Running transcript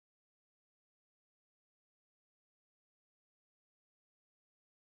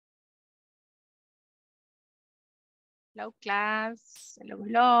Hello, class. Hello,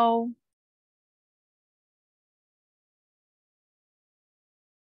 hello.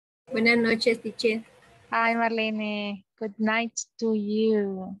 Buenas noches, teacher. Hi, Marlene. Good night to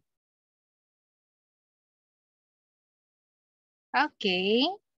you. Ok.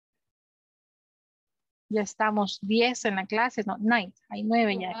 Ya estamos 10 en la clase. No, 9. Hay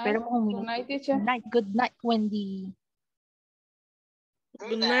 9 ya. Esperemos un Good minuto. night, teacher. Good night, Wendy.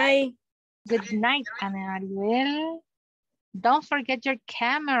 Good night. Good night, Ana Maribel. Don't forget your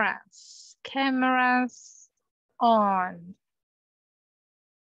cameras. Cameras on.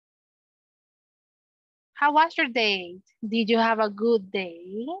 How was your day? Did you have a good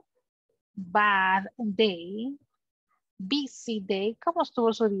day? Bad day? Busy day? ¿Cómo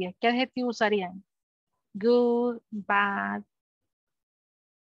estuvo su día? ¿Qué adjetivo usarían? Good, bad.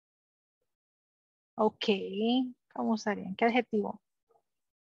 Ok. ¿Cómo usarían? ¿Qué adjetivo?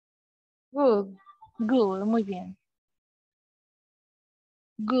 Good. Good, muy bien.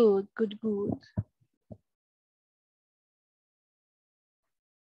 Good, good, good.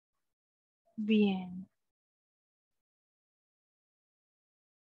 Bien.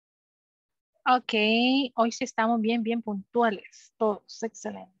 Ok, hoy sí estamos bien, bien puntuales. Todos,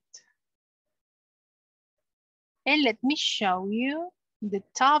 excelente. And let me show you the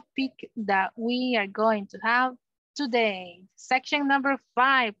topic that we are going to have today. Section number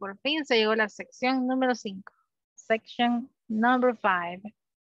 5. Por fin se llegó la sección número 5. Section number 5.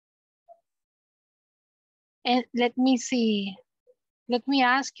 And let me see. Let me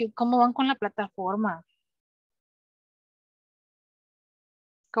ask you, ¿cómo van con la plataforma?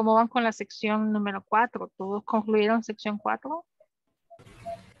 ¿Cómo van con la sección número 4? ¿Todos concluyeron sección 4?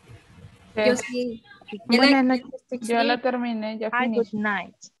 Yo sí. Buenas noches, teacher. Yo la terminé, ya Hi, good finished.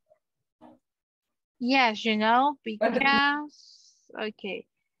 night. Yes, you know, because, okay.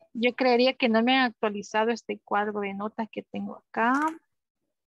 Yo creería que no me han actualizado este cuadro de notas que tengo acá,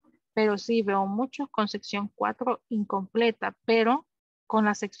 pero sí veo muchos con sección 4 incompleta, pero con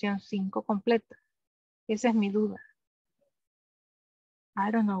la sección 5 completa. Esa es mi duda. I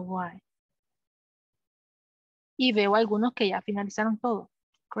don't know why. Y veo algunos que ya finalizaron todo.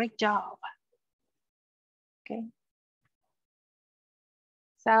 Great job. Okay.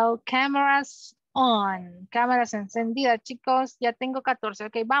 So, cameras on. Cámaras encendidas, chicos. Ya tengo 14.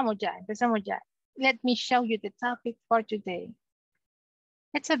 Ok, vamos ya. Empecemos ya. Let me show you the topic for today.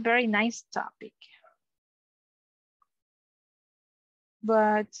 It's a very nice topic.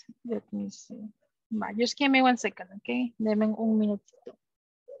 But, let me see. Just give me 1 second, okay? Deme un minutito.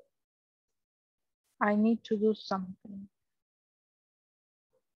 I need to do something.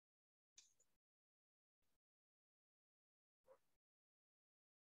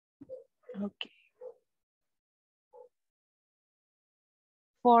 Okay.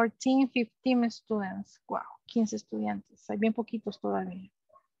 14, 15 students. Wow, 15 estudiantes. Hay bien poquitos todavía.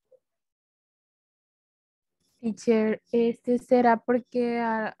 Teacher, será porque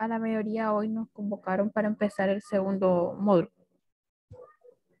a la mayoría hoy nos convocaron para empezar el segundo módulo.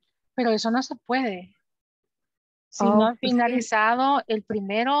 Pero eso no se puede. Si no han finalizado el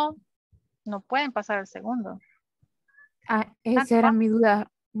primero, no pueden pasar al segundo. Esa era mi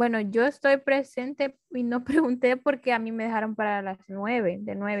duda. Bueno, yo estoy presente y no pregunté porque a mí me dejaron para las 9,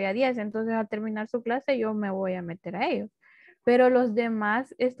 de 9 a 10. Entonces, al terminar su clase, yo me voy a meter a ellos. Pero los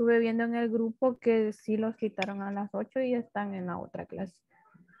demás estuve viendo en el grupo que sí los quitaron a las 8 y están en la otra clase.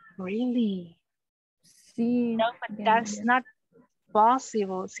 Really? Sí. No, but that's not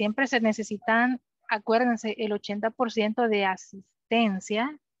possible. Siempre se necesitan, acuérdense, el 80% de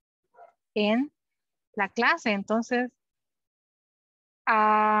asistencia en la clase. Entonces,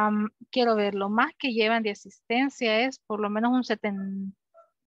 quiero ver, lo más que llevan de asistencia es por lo menos un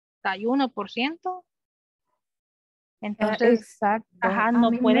 71%. Entonces, Exacto. no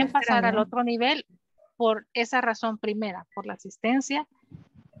pueden pasar al otro nivel por esa razón primera, por la asistencia,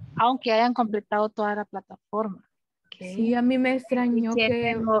 aunque hayan completado toda la plataforma. Okay. Sí, a mí me extrañó Sí,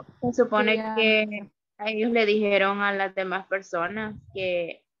 que... se supone que a ellos le dijeron a las demás personas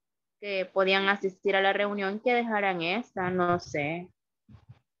que podían asistir a la reunión que dejaran esta, no sé.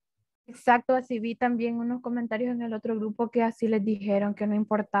 Exacto, así vi también unos comentarios en el otro grupo que así les dijeron que no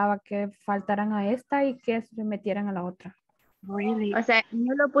importaba que faltaran a esta y que se metieran a la otra. Really? O sea,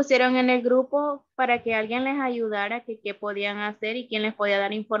 ellos lo pusieron en el grupo para que alguien les ayudara, que qué podían hacer y quién les podía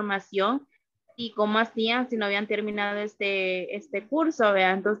dar información y cómo hacían si no habían terminado este curso,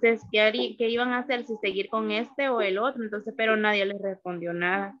 ¿vea? Entonces, ¿qué iban a hacer? Si seguir con este o el otro, entonces, pero nadie les respondió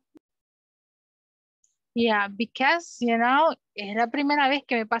nada. Yeah, because, you know, es la primera vez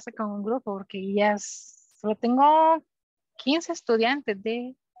que me pasa con un grupo porque ya solo tengo 15 estudiantes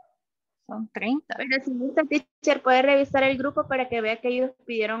Son 30. Pero si gusta, teacher, puede revisar el grupo para que vea que ellos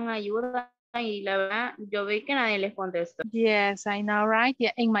pidieron ayuda y la verdad, yo vi que nadie les contestó. Yes, I know, right?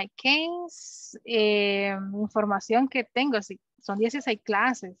 Yeah. In my case, información que tengo, sí, son 16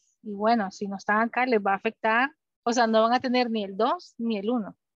 clases. Y bueno, si no están acá, les va a afectar. O sea, no van a tener ni el 2 ni el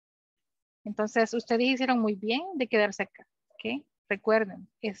 1. Entonces, ustedes hicieron muy bien de quedarse acá. ¿Ok? Recuerden,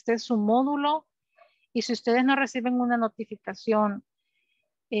 este es su módulo. Y si ustedes no reciben una notificación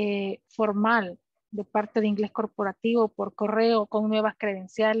formal de parte de Inglés Corporativo por correo con nuevas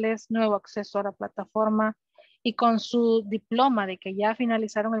credenciales, nuevo acceso a la plataforma y con su diploma de que ya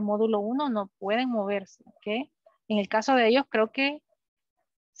finalizaron el módulo 1, no pueden moverse, ¿ok? En el caso de ellos, creo que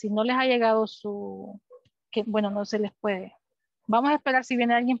si no les ha llegado bueno, no se les puede. Vamos a esperar si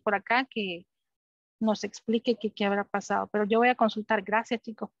viene alguien por acá que nos explique qué habrá pasado, pero yo voy a consultar. Gracias,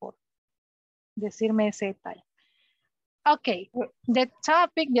 chicos, por decirme ese detalle. Ok, the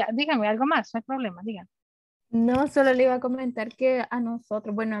topic, ya, dígame algo más, no hay problema, dígame. No, solo le iba a comentar que a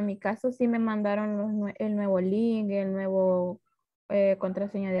nosotros, bueno, en mi caso sí me mandaron el nuevo link, el nuevo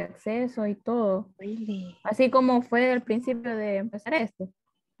contraseña de acceso y todo. Really? Así como fue al principio de empezar esto.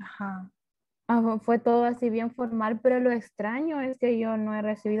 Ajá. Fue todo así bien formal, pero lo extraño es que yo no he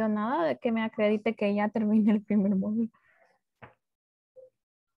recibido nada de que me acredite que ya terminé el primer módulo.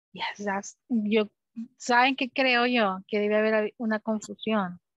 Yes, ¿saben qué creo yo? Que debe haber una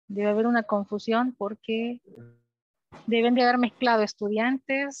confusión. Debe haber una confusión porque deben de haber mezclado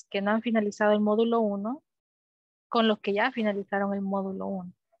estudiantes que no han finalizado el módulo 1 con los que ya finalizaron el módulo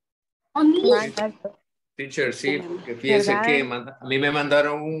 1. Exacto. Teacher, sí, porque fíjense ¿verdad? que a mí me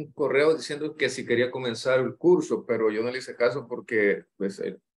mandaron un correo diciendo que si quería comenzar el curso, pero yo no le hice caso porque, pues,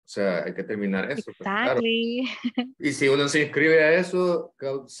 o sea, hay que terminar eso. Pues, claro. Exactly. Y si uno se inscribe a eso,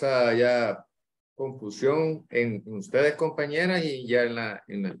 causa ya confusión en ustedes, compañeras, y ya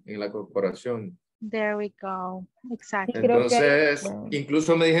en la corporación. There we go. Exacto. Sí, creo que Entonces,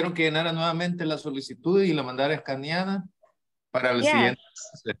 incluso me dijeron que llenara nuevamente la solicitud y la mandara escaneada para el siguiente.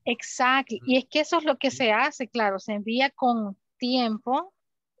 Exacto. Y es que eso es lo que se hace, claro, se envía con tiempo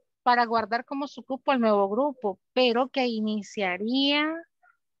para guardar como su cupo el nuevo grupo, pero que iniciaría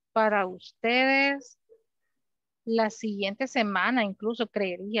para ustedes la siguiente semana, incluso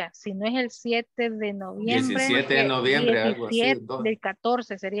creería, si no es el 7 de noviembre, 17 de noviembre, algo así. 17 del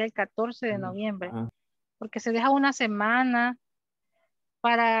 14, sería el 14 de noviembre, Ajá. porque se deja una semana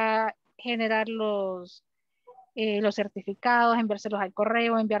para generar los certificados, enviárselos al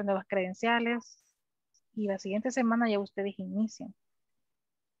correo, enviar nuevas credenciales, y la siguiente semana ya ustedes inician.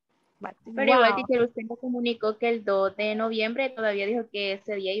 Pero igual, teacher, usted me comunicó que el 2 de noviembre todavía dijo que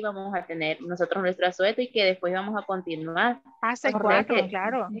ese día íbamos a tener nosotros nuestro asueto y que después íbamos a continuar. Hasta el O sea 4, que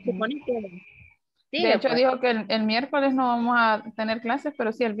claro. se supone que De sigue, hecho, pues. dijo que el miércoles no vamos a tener clases,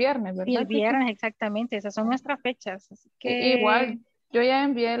 pero sí el viernes, ¿verdad? Y el viernes, exactamente, esas son nuestras fechas. Así que... Igual, yo ya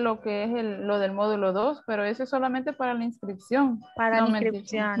envié lo que es lo del módulo 2, pero eso es solamente para la inscripción. Para No la me han dicho.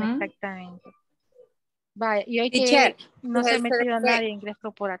 inscripción, Ujú. exactamente. Vaya, y hoy Teacher, que no se ha fíjese de metido que- nadie en inglés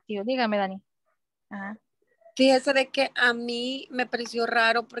corporativo. Dígame, Dani. Ajá. Fíjese de que a mí me pareció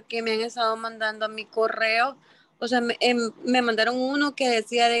raro porque me han estado mandando a mi correo, o sea, me mandaron uno que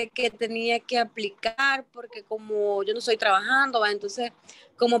decía de que tenía que aplicar porque como yo no estoy trabajando, ¿va? Entonces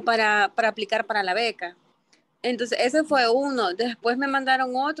como para aplicar para la beca. Entonces, ese fue uno. Después me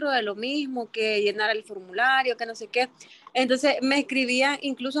mandaron otro de lo mismo, que llenara el formulario, que no sé qué. Entonces, me escribían,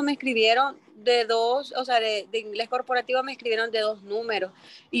 incluso me escribieron de dos, o sea, de inglés corporativo me escribieron de 2 números.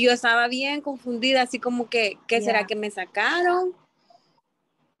 Y yo estaba bien confundida, así como que, ¿qué será que me sacaron?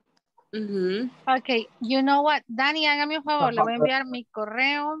 Ok, you know what, Dani, hágame un favor, le voy a enviar mi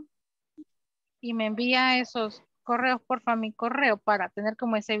correo y me envía esos correos, porfa, mi correo para tener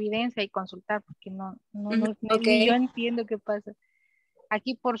como esa evidencia y consultar, porque ni yo entiendo qué pasa.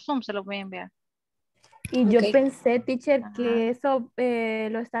 Aquí por Zoom se lo voy a enviar. Y yo pensé, teacher, Ajá. que eso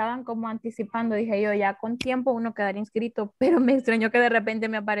lo estaban como anticipando. Dije yo, ya con tiempo uno quedaría inscrito, pero me extrañó que de repente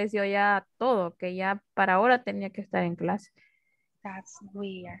me apareció ya todo, que ya para ahora tenía que estar en clase. That's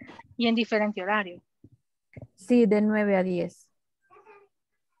weird. Y en diferente horario. Sí, de 9 a 10.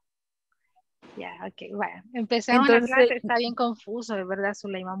 Ya, ok, bueno. Empezamos la clase, está bien confuso, de verdad,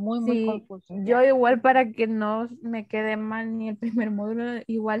 Zuleima, muy Sí, confuso. yo igual para que no me quede mal ni el primer módulo,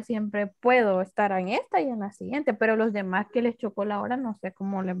 igual siempre puedo estar en esta y en la siguiente, pero los demás que les chocó la hora, no sé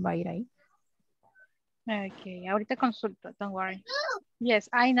cómo les va a ir ahí. Ok, ahorita consulto, don't worry. Yes,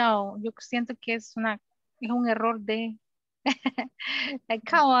 I know, yo siento que es un error de... Like,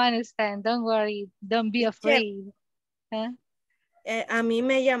 come on, Stan, don't worry, don't be afraid. A mí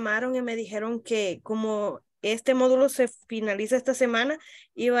me llamaron y me dijeron que como este módulo se finaliza esta semana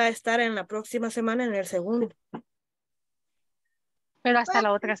y va a estar en la próxima semana en el segundo. Pero hasta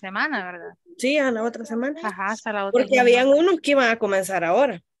la otra semana, ¿verdad? Sí, a la otra semana. Ajá, hasta la otra Porque semana. habían unos que iban a comenzar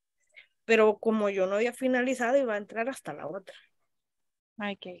ahora. Pero como yo no había finalizado, iba a entrar hasta la otra.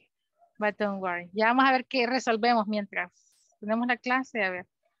 Ok, but don't worry. Ya vamos a ver qué resolvemos mientras tenemos la clase. A ver.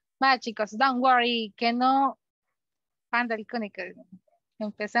 Va, chicos, don't worry, que no panda el cónico.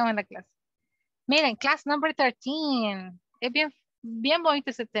 Empecemos la clase. Miren, class number 13. Es bien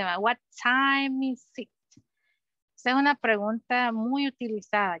bonito ese tema. What time is it? Esta es una pregunta muy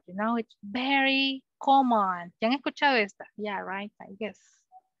utilizada. You know, it's very common. ¿Ya han escuchado esta? Yeah, right, I guess.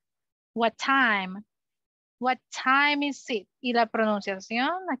 What time? What time is it? Y la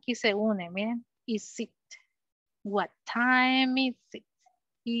pronunciación aquí se une, miren. Is it? What time is it?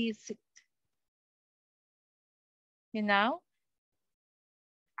 Is it? You know?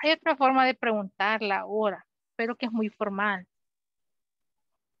 Hay otra forma de preguntar la hora, pero que es muy formal.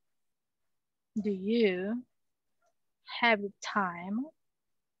 Do you have the time?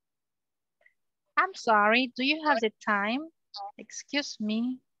 I'm sorry, do you have the time? Excuse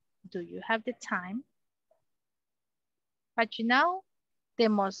me, do you have the time? But you know, the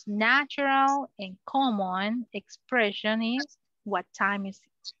most natural and common expression is, what time is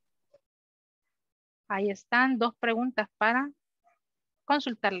it? Ahí están dos preguntas para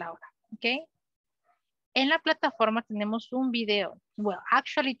consultar la hora, ¿ok? En la plataforma tenemos un video. Well,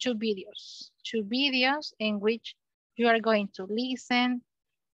 actually two videos. Two videos in which you are going to listen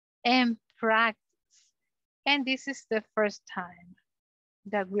and practice. And this is the first time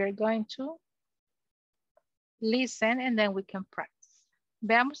that we are going to listen and then we can practice.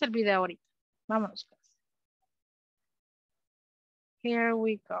 Veamos el video ahorita. Vámonos. Here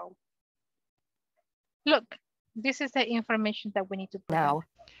we go. Look, this is the information that we need to put Now. in.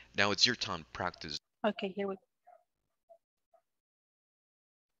 Now it's your time to practice. Okay, here we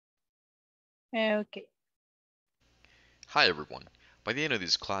go. Okay. Hi everyone. By the end of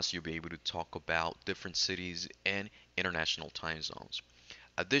this class, you'll be able to talk about different cities and international time zones.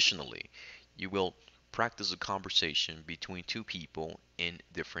 Additionally, you will practice a conversation between two people in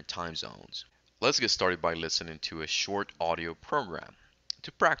different time zones. Let's get started by listening to a short audio program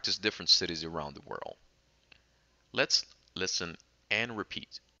to practice different cities around the world. Let's listen and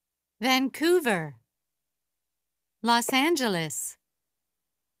repeat. Vancouver, Los Angeles,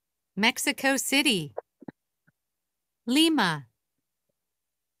 Mexico City, Lima,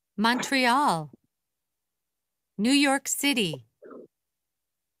 Montreal, New York City,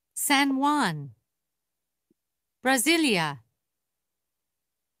 San Juan, Brasilia,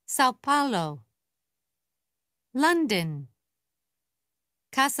 Sao Paulo, London,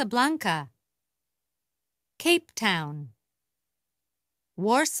 Casablanca, Cape Town,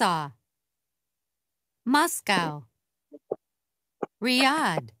 Warsaw, Moscow,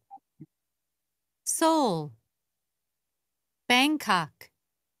 Riyadh, Seoul, Bangkok,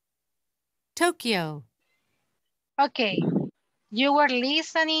 Tokyo. Okay, you were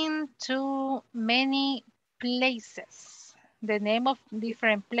listening to many places, the name of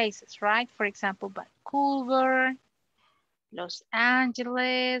different places, right? For example, Vancouver, Los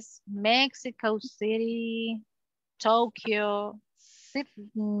Angeles, Mexico City, Tokyo,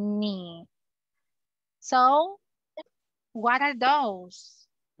 Sydney. So, what are those?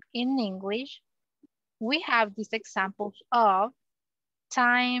 In English, we have these examples of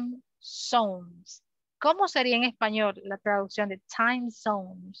time zones. ¿Cómo sería en español la traducción de time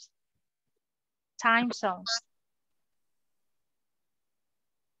zones? Time zones.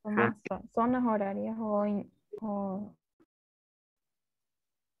 Zonas horarias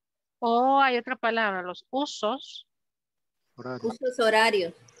O hay otra palabra, los usos. Usos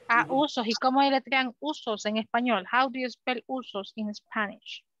horarios. Ah, usos. ¿Y cómo deletrean usos en español? How do you spell usos in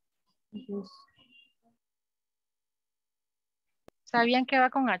Spanish? ¿Sabían que va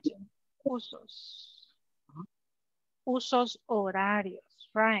con H? Usos. Usos horarios,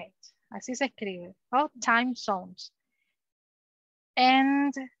 right. Así se escribe. Oh, time zones.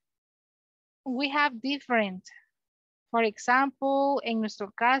 And we have different. For example, en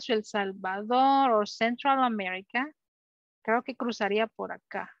nuestro caso, El Salvador o Central America, creo que cruzaría por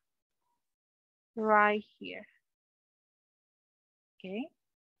acá. Right here. Okay.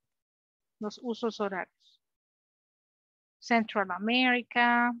 Los usos horarios. Central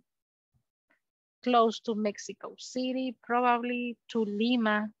America, close to Mexico City, probably to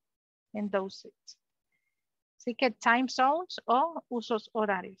Lima and those cities. Así que time zones o usos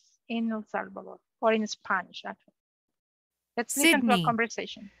horarios en El Salvador or in Spanish actually. Let's listen to a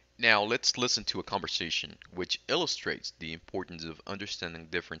conversation. Now let's listen to a conversation which illustrates the importance of understanding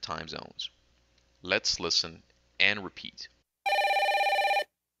different time zones. Let's listen and repeat.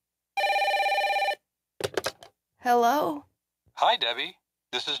 Hello? Hi, Debbie.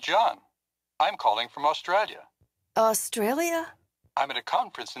 This is John. I'm calling from Australia. Australia? I'm at a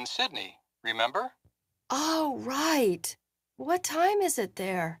conference in Sydney, remember? Oh, right. What time is it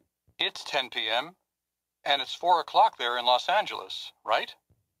there? It's 10 p.m. and it's 4 o'clock there in Los Angeles, right?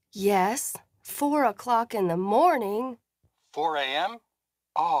 Yes, 4 o'clock in the morning. 4 a.m.?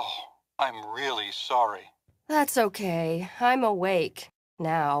 Oh, I'm really sorry. That's okay. I'm awake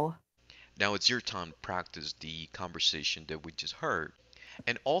now. Now it's your time to practice the conversation that we just heard.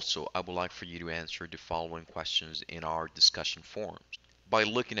 And also, I would like for you to answer the following questions in our discussion forums. By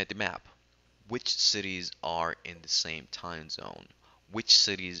looking at the map, which cities are in the same time zone? Which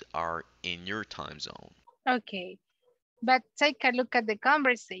cities are in your time zone? Okay, but take a look at the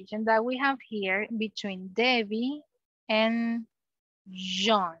conversation that we have here between Debbie and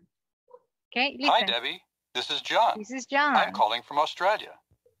John. Okay, listen. Hi, Debbie. This is John. This is John. I'm calling from Australia.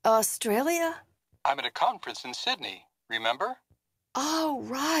 Australia? I'm at a conference in Sydney, remember? Oh,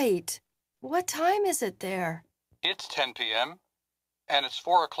 right. What time is it there? It's 10 p.m. and it's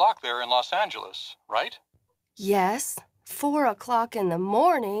 4 o'clock there in Los Angeles, right? Yes, 4 o'clock in the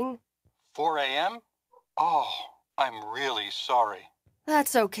morning. 4 a.m.? Oh, I'm really sorry.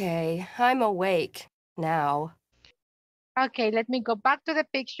 That's okay. I'm awake now. Okay, let me go back to the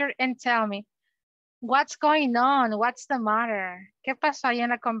picture and tell me, what's going on? What's the matter? ¿Qué pasó ahí en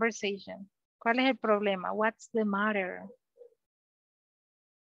la conversation? ¿Cuál es el problema? What's the matter?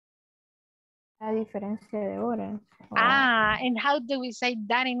 La diferencia de horas. Ah, and how do we say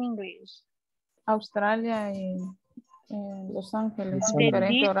that in English? Australia y Los Ángeles. The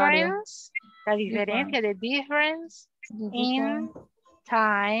Diferente horario. difference, la diferencia, the difference in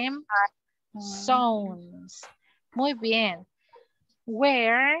time zones. Muy bien.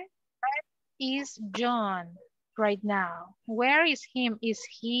 Where is John right now? Where is him? Is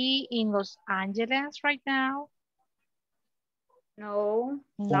he in Los Angeles right now? No.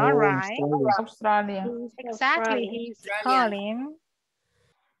 Not right. Australia. Exactly.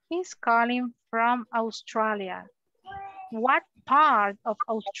 He's calling from Australia. What part of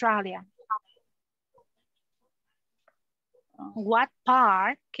Australia? What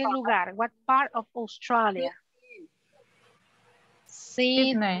part? ¿Qué lugar? What part of Australia?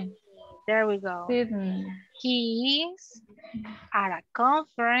 Sydney. There we go. Sydney. He's at a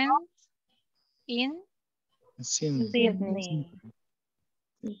conference in Sydney.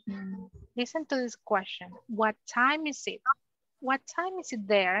 Listen to this question. What time is it? What time is it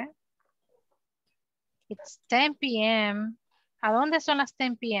there? It's 10 p.m. ¿A dónde son las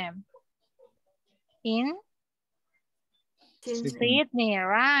 10 p.m.? In Sydney,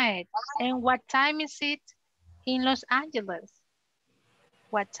 right. And what time is it in Los Angeles?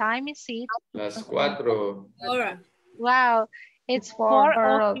 What time is it? Las 4. Wow, it's 4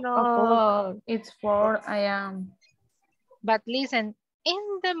 o'clock. It's 4 a.m. But listen,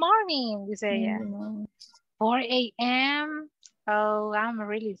 in the morning, we say 4 a.m. Oh, I'm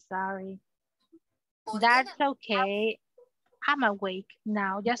really sorry. That's okay. I'm awake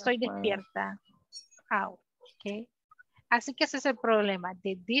now. Ya estoy despierta. Oh, okay. Así que ese es el problema.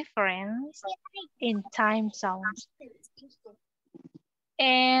 The difference in time zones.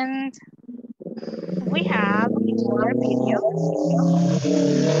 And we have more videos.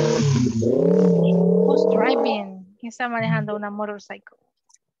 Who's driving? ¿Quién está manejando una motorcycle?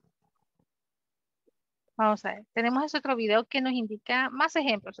 Vamos a ver. Tenemos ese otro video que nos indica más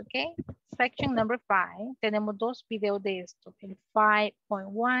ejemplos, ¿ok? Section number 5. Tenemos dos videos de esto. El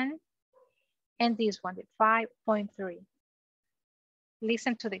 5.1 and this one, the 5.3.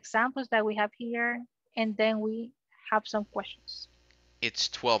 Listen to the examples that we have here and then we have some questions. It's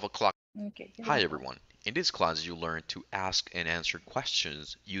 12 o'clock. Okay. Hi everyone. In this class, you learn to ask and answer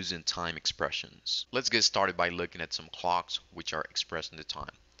questions using time expressions. Let's get started by looking at some clocks which are expressing the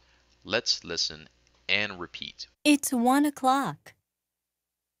time. Let's listen and repeat. It's 1 o'clock.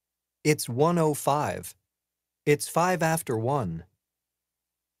 It's 1:05. It's 5 after 1.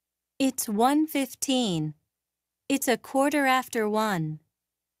 It's 1:15. It's a quarter after 1.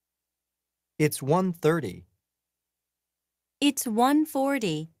 It's 1:30. It's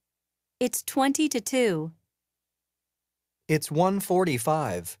 1:40. It's 20 to 2. It's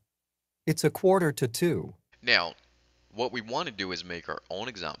 1:45. It's a quarter to 2. Now, what we want to do is make our own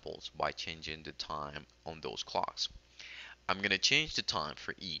examples by changing the time on those clocks. I'm going to change the time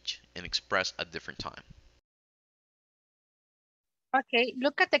for each and express a different time. Okay,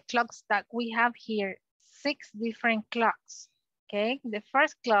 look at the clocks that we have here. 6 different clocks. Okay, the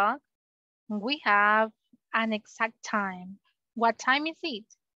first clock, we have an exact time. What time is it?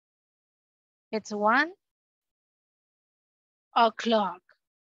 It's 1 o'clock.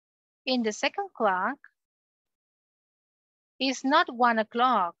 In the second clock, it's not 1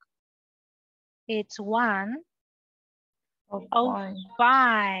 o'clock. It's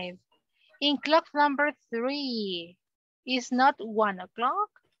 1:05. In clock number 3, it's not 1 o'clock.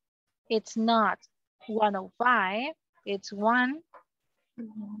 It's not 1:05. It's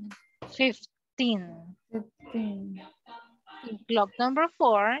 1:15. In clock number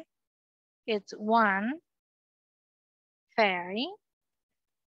 4, it's 1:30.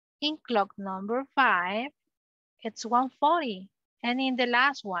 In clock number 5, it's 1:40. And in the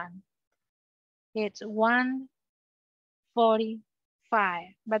last one, it's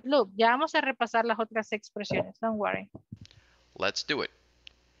 1:45. But look, ya vamos a repasar las otras expresiones. Don't worry. Let's do it.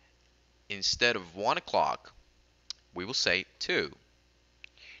 Instead of 1 o'clock, we will say 2.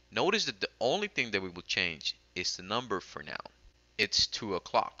 Notice that the only thing that we will change is the number for now. It's 2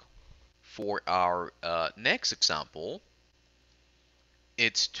 o'clock. For our next example,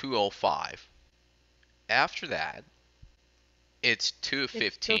 it's 2:05. After that, it's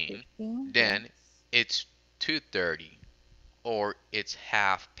 2:15. Then it's 2:30, or it's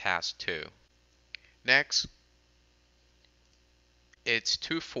 2:30. Next, it's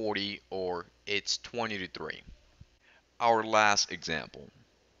 2:40, or it's 20 to 3. Our last example,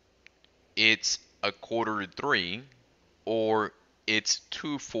 it's 2:45, or it's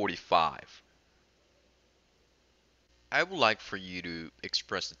 2:45. I would like for you to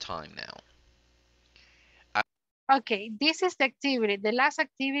express the time now. Okay, this is the activity, the last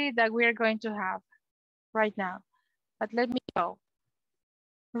activity that we are going to have right now. But let me go.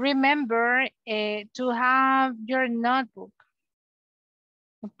 Remember to have your notebook.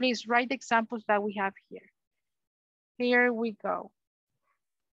 Please write the examples that we have here. Here we go.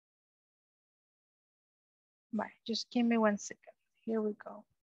 Right, just give me 1 second. Here we go.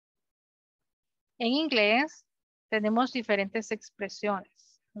 En inglés tenemos diferentes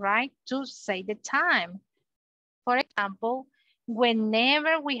expresiones, right? To say the time. For example,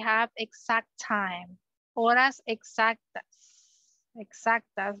 whenever we have exact time, horas exactas,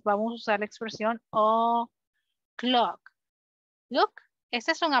 vamos a usar la expresión o'clock. Look, ese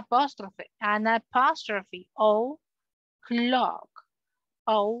es un apóstrofe, an apostrophe, o'clock,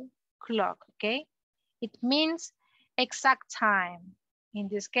 okay? It means exact time. In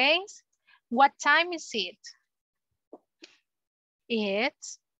this case, what time is it?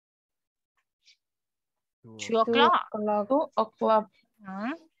 It's 2 o'clock. 2 o'clock.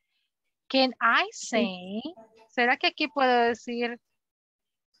 Can I say, ¿será que aquí puedo decir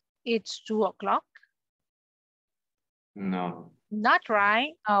it's 2 o'clock? No. Not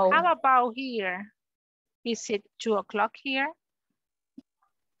right. No. How about here? Is it 2 o'clock here?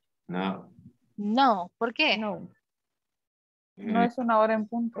 No. No. ¿Por qué? No. No es una hora en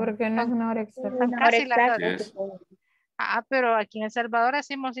punto. Porque no es una hora exacta. Son casi las Yes. 2. Ah, pero aquí en El Salvador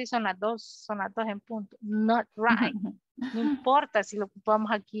decimos sí son las 2 en punto. Not right. No importa si lo ocupamos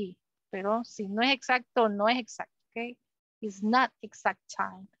aquí, pero si no es exacto, no es exacto, okay? It's not exact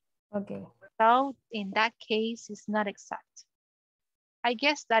time. Okay. So in that case, it's not exact. I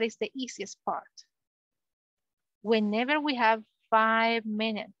guess that is the easiest part. Whenever we have 5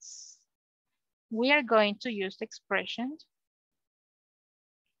 minutes, we are going to use the expression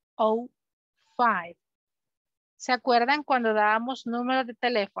 05. ¿Se acuerdan cuando dábamos números de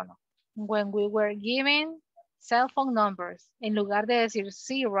teléfono? When we were given cell phone numbers, en lugar de decir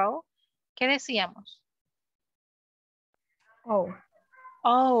 0, ¿qué decíamos?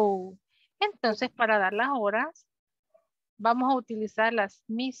 Oh. Entonces, para dar las horas, vamos a utilizar las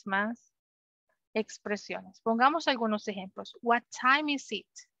mismas expresiones. Pongamos algunos ejemplos. What time is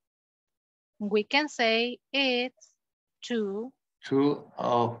it? We can say it's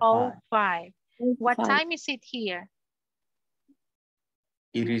 2:05. What time is it here?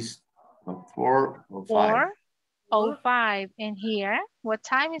 It is 4:05. 4:05. And here, what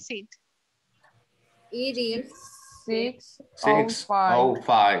time is it? It is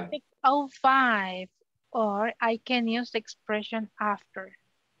 6:05. 6:05. Or I can use the expression after.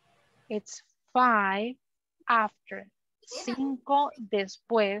 It's 5 after. 5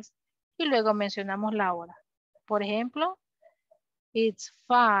 después. Y luego mencionamos la hora. Por ejemplo, it's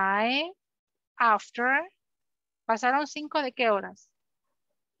 5 after. ¿Pasaron 5 de qué horas?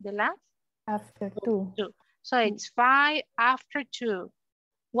 ¿De las? After 2. So it's 5 after 2.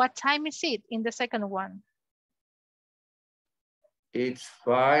 What time is it in the second one? It's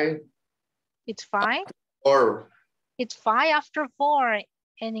 5. It's 5? 4. It's 5 after 4.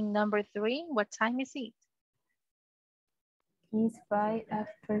 And in number 3, what time is it? It's 5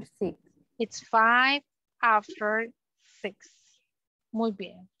 after 6. It's 5 after 6. Muy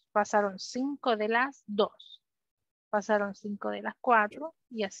bien. Pasaron 5 de las 2. Pasaron 5 de las 4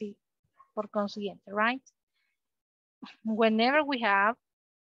 y así por consiguiente, right? Whenever we have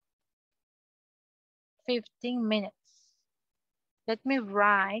 15 minutes. Let me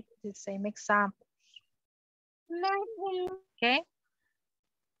write the same examples. Okay?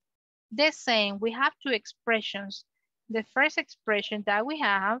 The same, we have two expressions. The first expression that we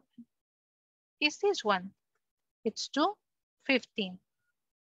have is this one. It's 2:15.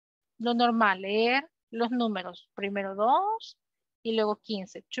 Lo normal, leer los números. Primero 2 y luego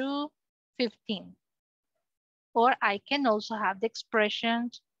 15. 2:15. Or I can also have the expression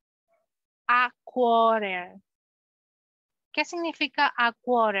a quarter. ¿Qué significa a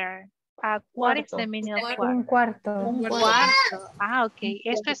quarter? What is the meaning of quarter? Un cuarto. Un cuarto. Ah, ok.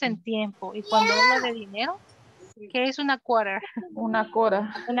 Esto es en tiempo. Y cuando hablo de dinero, ¿qué es una quarter? Una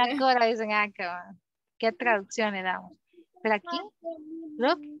cora. Una cora, dicen acá. ¿Qué traducción le damos? Pero aquí,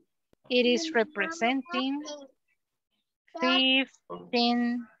 look, it is representing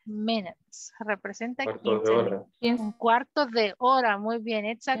 15 minutes. Representa 15 minutos. Un cuarto de hora. Muy bien.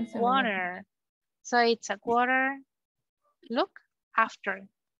 It's a quarter. So it's a quarter. Look, after.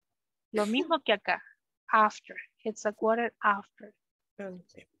 Lo mismo que acá. After. It's a quarter after.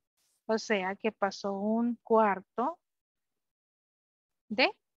 O sea que pasó un cuarto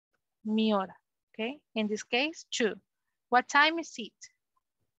de mi hora. Okay. In this case, 2. What time is it?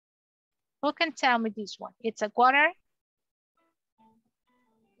 Who can tell me this one? It's a quarter.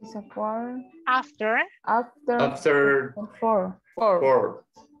 It's a quarter. After. After 4.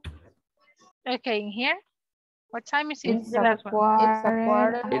 Okay, in here. What time is it? It's a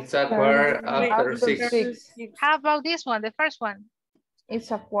quarter. It's a quarter after 6. How about this one, the first one?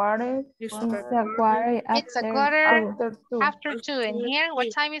 It's a quarter. It's a quarter It's a quarter after 2. after 2. And here, what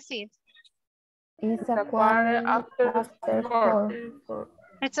time is it? It's a quarter after 4.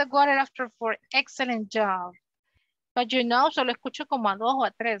 It's a quarter after 4. Excellent job. But you know, solo escucho como a 2 o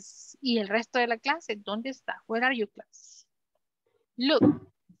a 3. Y el resto de la clase, ¿dónde está? Where are you, class? Look.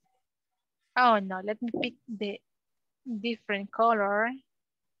 Oh, no. Let me pick the different color.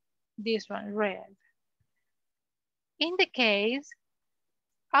 This one, red. In the case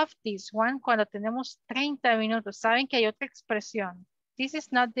of this one, cuando tenemos 30 minutos, saben que hay otra expresión. This is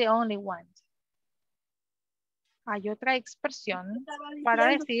not the only one. Hay otra expresión para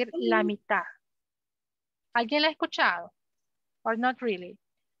decir la mitad. ¿Alguien la ha escuchado? Or not really?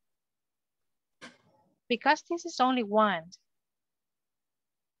 Because this is only one.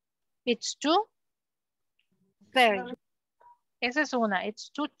 It's 2:30. Esa es una.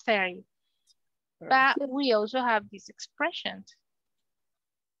 It's 2:30. But we also have this expression.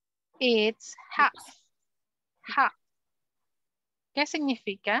 It's half. Half. ¿Qué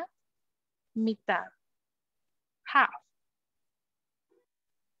significa? Mitad. Half.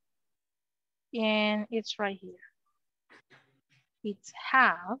 And it's right here. It's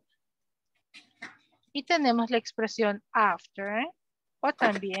half. Y tenemos la expresión after. O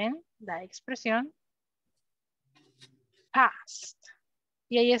también la expresión past.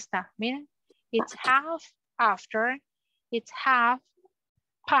 Y ahí está, miren. It's half after. It's half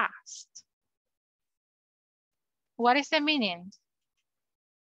past. What is the meaning?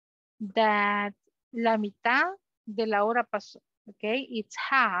 That la mitad de la hora pasó. Okay, it's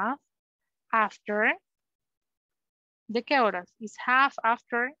half after. ¿De qué horas? It's half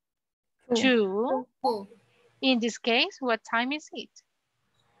after 2. In this case, what time is it?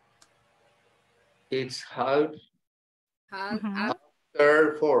 It's half Mm-hmm.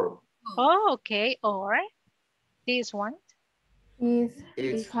 after 4. Oh, okay. Or this one.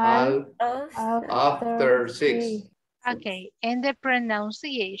 It's half after 6. Okay. And the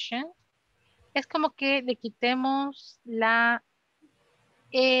pronunciation es como que le quitemos la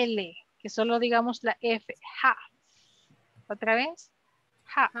L, que solo digamos la F. Half. Otra vez.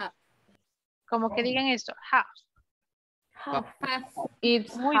 Half. Como que digan esto. Half.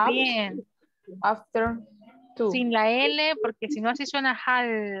 It's Muy half bien. after 2. Sin la L, porque si no así suena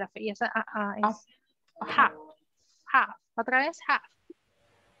half. Y esa es half. Half. Otra vez half.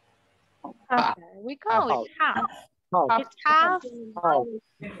 There we go. It's half. It's half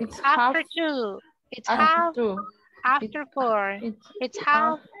It's after half 2. It's after half 2. after 4. It's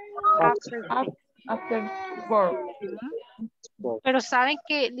half after 6. After 4. Pero saben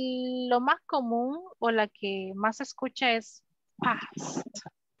que lo más común o la que más se escucha es past.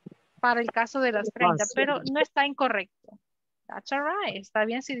 Para el caso de las 30, pero no está incorrecto. That's all right. Está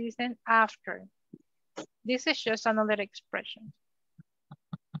bien si dicen after. This is just another expression.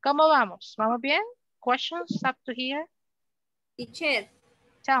 ¿Cómo vamos? ¿Vamos bien? Questions up to here? Teacher,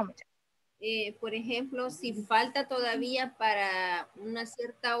 Tell me. por ejemplo, si falta todavía para una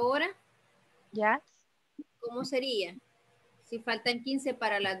cierta hora, ¿ya? ¿Cómo sería? Si faltan 15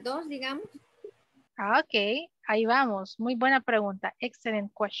 para las 2, digamos. Ok, ahí vamos. Muy buena pregunta.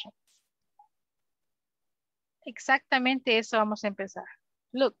 Excellent question. Exactamente eso vamos a empezar.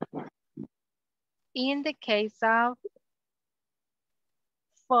 Look, in the case of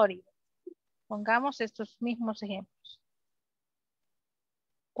 40, pongamos estos mismos ejemplos.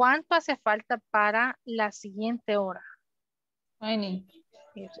 ¿Cuánto hace falta para la siguiente hora? 20.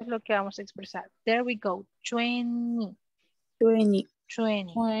 Eso es lo que vamos a expresar. There we go. 20. 20.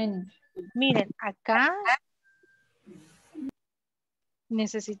 20. Miren, acá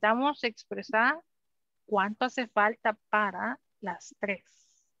necesitamos expresar cuánto hace falta para las 3.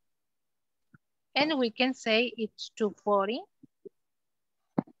 And we can say it's 2:40.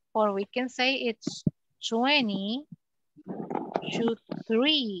 Or we can say it's 20 to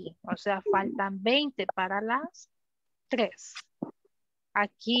 3. O sea, faltan 20 para las 3.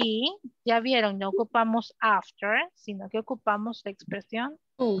 Aquí, ya vieron, no ocupamos after, sino que ocupamos la expresión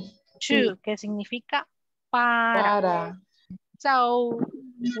to, que significa para. So,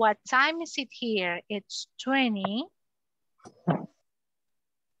 what time is it here? It's 20.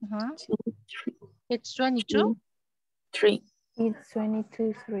 It's 22. 3. It's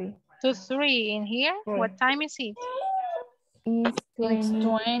 22:03. To 3 in here. What time is it? It's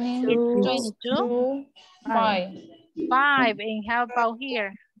 22. 5. 5. And how about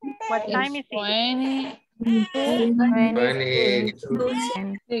here? What time is it? 20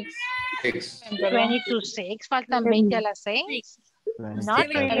 to 6. Faltan 20 a las 6. Not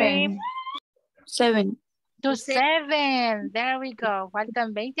really. 7. To 7. There we go.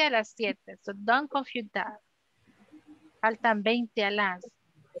 Faltan 20 a las 7. So don't confuse that. Faltan 20 a las.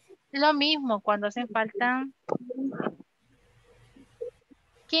 Lo mismo cuando hacen falta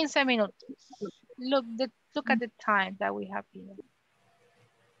 15 minutos. Look at the time that we have here.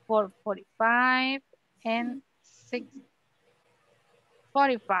 4:45 and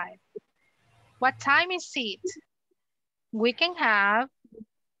 6:45. What time is it? We can have,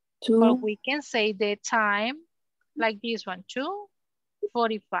 or we can say the time like this one,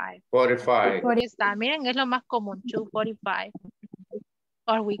 2:45. 45. Está, miren, es lo más común, 2:45.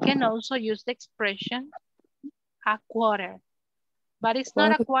 Or we can also use the expression a quarter. But it's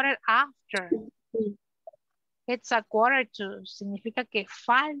not a quarter after. It's a quarter to. Significa que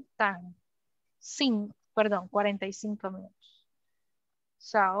faltan 45 minutos.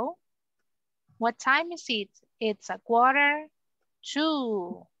 So, what time is it? It's a quarter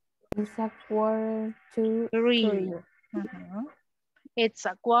to. It's a quarter to 3. It's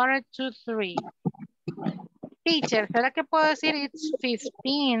a quarter to 3. Teacher, ¿será que puedo decir it's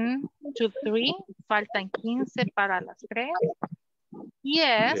 15 to 3? Faltan 15 para las 3.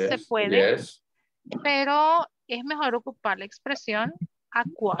 Yes, se puede. Yes. Pero es mejor ocupar la expresión a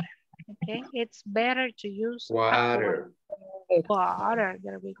quarter. Okay, it's better to use Quarter. a quarter.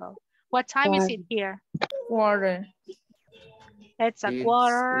 There we go. What time is it here? Quarter. It's a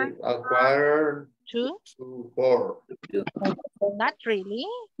quarter. A quarter to 4. Not really.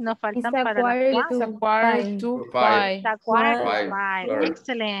 No faltan It's a para las quarter 4. It's a quarter to 5. It's a quarter to 5. Sorry.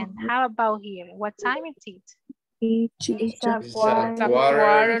 Excellent. How about here? What time is it? It's a It's a quarter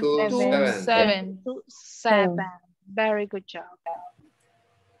quarter to to 7. 7. Very good job.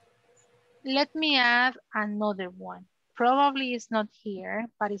 Let me add another one. Probably it's not here,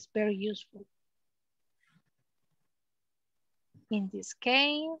 but it's very useful. In this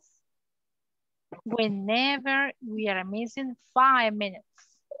case, whenever we are missing 5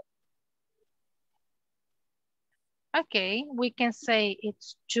 minutes. Okay, we can say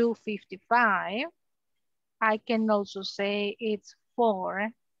it's 2:55. I can also say it's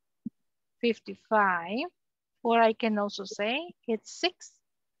 4:55. Or I can also say it's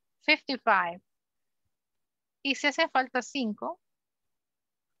 6:55. Y si hace falta 5,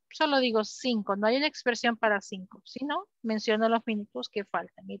 solo digo 5. No hay una expresión para 5, sino menciono los minutos que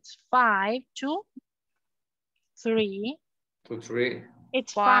faltan. It's 5 to 3. To 3.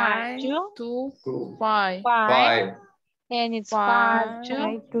 It's 5 to 2. 5. 5. And it's 5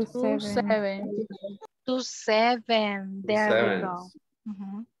 to 7. to 7. There we go.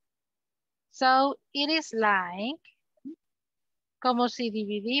 So it is like, como si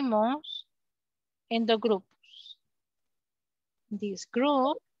dividimos en dos grupos. This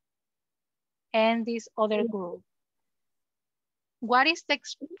group and this other group. What is the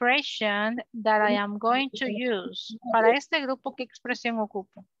expression that I am going to use? Para este grupo, ¿qué expresión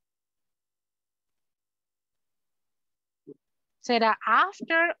ocupo? ¿Será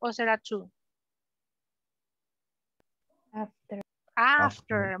after o será to? after.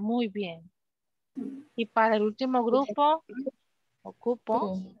 After. Muy bien. Y para el último grupo,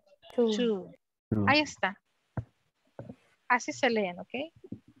 ocupo to. Ahí está. Así se leen, ¿ok?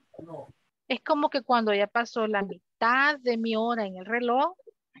 Es como que cuando ya pasó la mitad de mi hora en el reloj,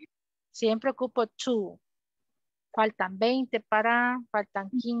 siempre ocupo to. Faltan 20 para, faltan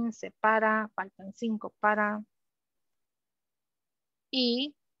 15 para, faltan 5 para.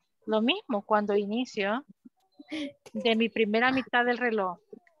 Y lo mismo cuando inicio de mi primera mitad del reloj.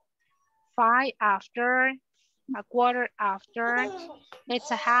 5 after, a quarter after,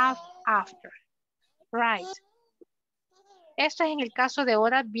 it's a half after. Right. Esto es en el caso de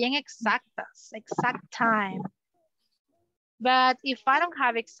horas bien exactas, exact time. But if I don't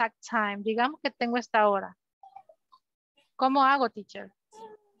have exact time, digamos que tengo esta hora. ¿Cómo hago, teacher?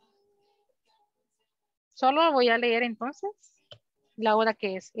 Solo voy a leer entonces la hora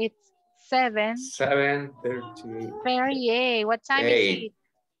que es. It's 7:38. 7:38. What time is it?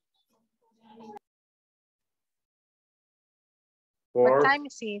 What time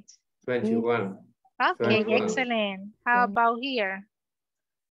is it? 21. Okay, 21. excellent. How about here?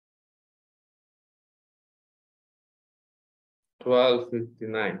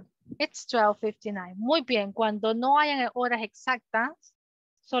 12:59. It's 12:59. Muy bien. Cuando no hayan horas exactas,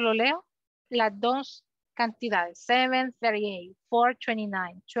 solo leo las dos cantidades. 7:38,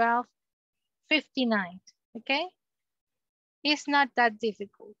 4:29, 12:59. Okay? It's not that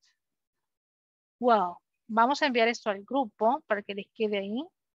difficult. Well, vamos a enviar esto al grupo para que les quede ahí.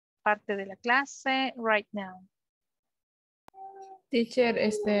 Parte de la clase right now. Teacher,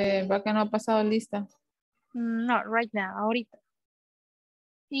 vaca no ha pasado lista. No, right now, ahorita.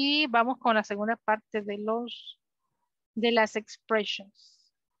 Y vamos con la segunda parte de las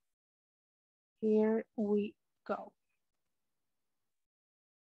expressions. Here we go.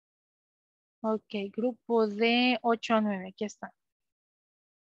 Ok, grupo de 8 a 9, aquí está.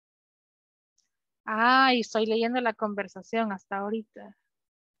 Ah, y estoy leyendo la conversación hasta ahorita.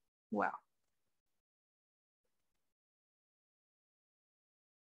 Wow.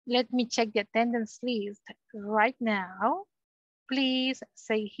 Let me check the attendance list right now. Please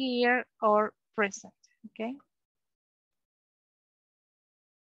say here or present, okay?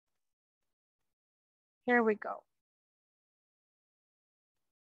 Here we go.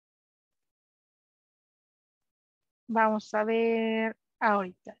 Vamos a ver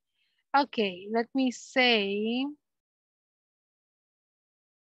ahorita. Okay, let me say.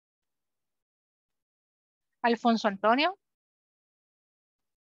 Alfonso Antonio.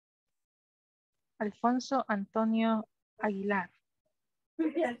 Alfonso Antonio Aguilar.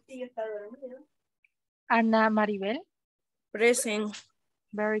 Ana Maribel. Present.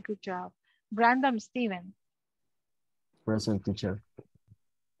 Very good job. Brandon Steven. Present, teacher.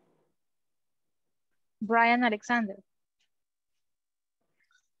 Brian Alexander.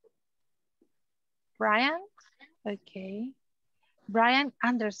 Brian. Okay. Brian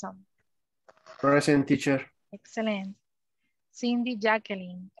Anderson. Present, teacher. Excellent. Cindy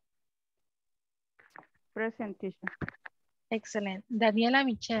Jacqueline. Present, teacher. Excellent. Daniela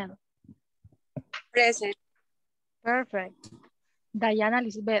Michelle. Present. Perfect. Diana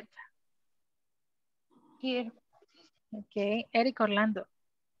Lisbeth. Here. Okay. Eric Orlando.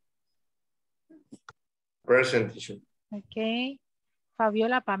 Present, teacher. Okay.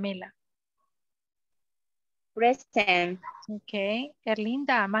 Fabiola Pamela. Present. Okay.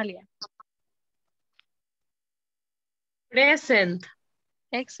 Erlinda Amalia. Present.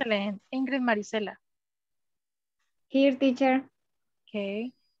 Excellent. Ingrid Marisela. Here, teacher.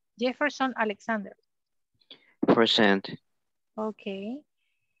 Okay. Jefferson Alexander. Present. Okay.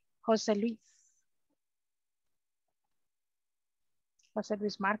 José Luis. José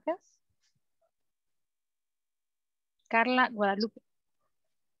Luis Márquez. Carla Guadalupe.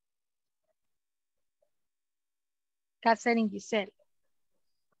 Catherine Giselle.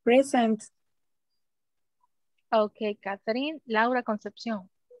 Present. Okay, Catherine. Laura Concepción.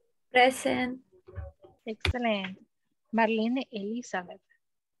 Present. Excellent. Marlene Elizabeth.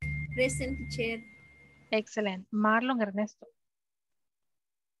 Present, teacher. Excellent. Marlon Ernesto.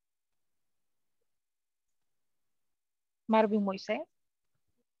 Marvin Moisés.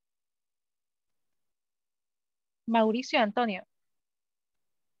 Mauricio Antonio.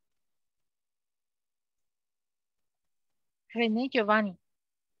 René Giovanni.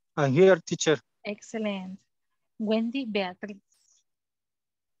 I'm here, teacher. Excellent. Wendy Beatriz.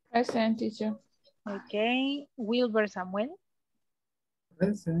 Present, teacher. Okay. Wilber Samuel.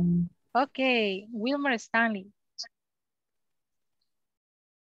 Present. Okay. Wilmer Stanley.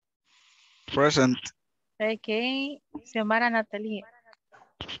 Present. Okay. Xiomara Natalie.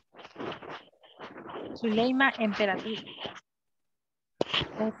 Zuleima Emperatriz.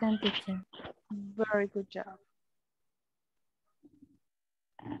 Present, teacher. Very good job.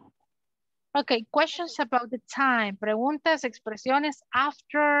 Okay, questions about the time. Preguntas, expresiones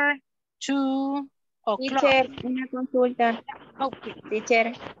after 2 o'clock. Teacher, una consulta. Okay.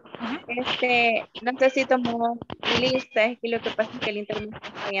 Teacher, no sé si tomó lista, es que lo que pasa es que el internet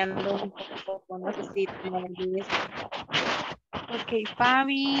está fallando un poco, no sé si tomó lista. Okay,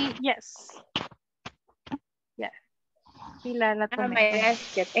 Fabi, yes. Yeah. Sí, la tomé.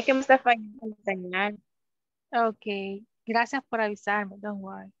 Gracias. Es que me está fallando la señal. Okay, gracias por avisarme, don't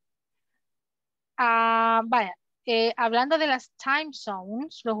worry. Vaya, hablando de las time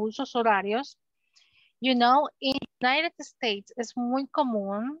zones, los usos horarios, you know, in United States es muy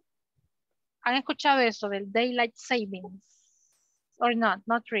común. ¿Han escuchado eso del Daylight Savings? Or not,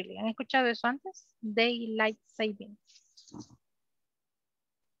 not really. ¿Han escuchado eso antes? Daylight Savings.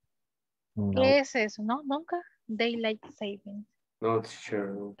 No. ¿Qué es eso? ¿No? ¿Nunca? Daylight Savings. No,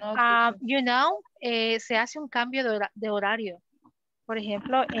 teacher. You know, se hace un cambio de horario. Por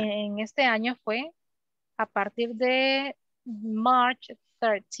ejemplo, en este año fue a partir de March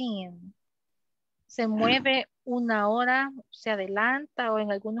 13. Se mueve una hora, se adelanta o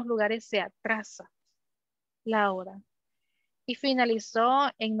en algunos lugares se atrasa la hora. Y finalizó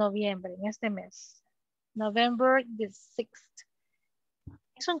en noviembre, en este mes. November the 6th.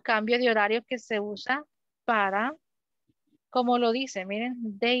 Es un cambio de horario que se usa para, como lo dice, miren,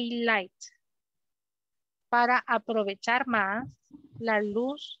 daylight. Para aprovechar más la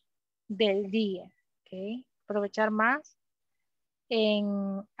luz del día. ¿Okay? Aprovechar más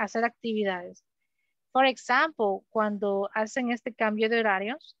en hacer actividades. Por ejemplo, cuando hacen este cambio de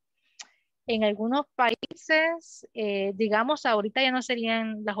horarios, en algunos países, digamos, ahorita ya no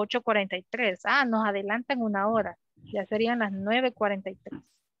serían las 8:43. Nos adelantan una hora. Ya serían las 9:43.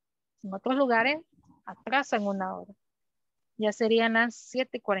 En otros lugares, atrasan una hora. Ya serían las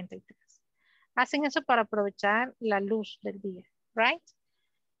 7:43. Hacen eso para aprovechar la luz del día, right?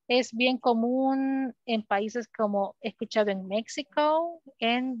 Es bien común en países como he escuchado en México,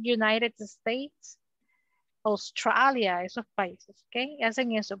 en United States, Australia, esos países, ¿ok?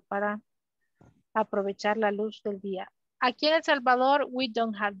 Hacen eso para aprovechar la luz del día. Aquí en El Salvador, we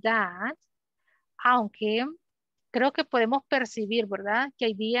don't have that, aunque creo que podemos percibir, ¿verdad? Que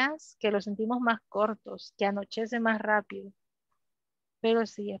hay días que los sentimos más cortos, que anochece más rápido. Pero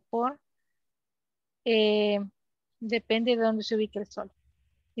sí, es por... depende de dónde se ubique el sol.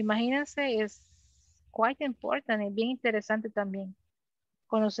 Imagínense, es quite important, es bien interesante también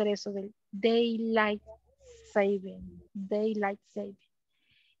conocer eso del daylight saving. Daylight saving.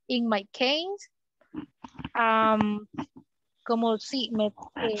 In my case, como sí, me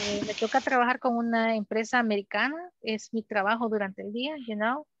toca trabajar con una empresa americana, es mi trabajo durante el día, you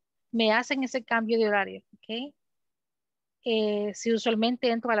know, me hacen ese cambio de horario, ¿ok? Si usualmente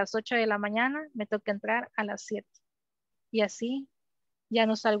entro a las 8 de la mañana, me toca entrar a las 7. Y así ya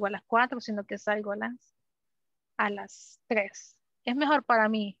no salgo a las 4, sino que salgo a las 3. Es mejor para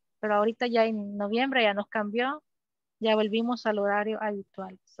mí, pero ahorita ya en noviembre ya nos cambió, ya volvimos al horario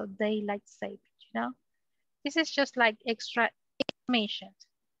habitual. So daylight saving, you know. This is just like extra information.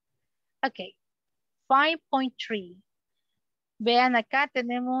 Okay, 5.3. Vean acá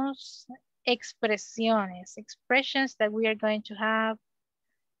tenemos expresiones, expressions that we are going to have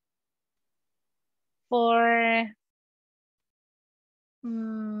for,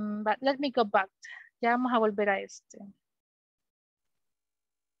 but let me go back. Ya vamos a volver a este.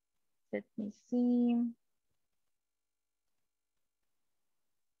 Let me see.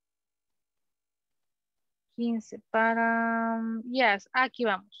 Para, yes, aquí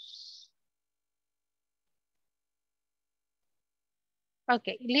vamos.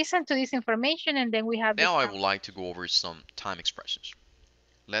 Okay, listen to this information and then we have. Now I would like to go over some time expressions.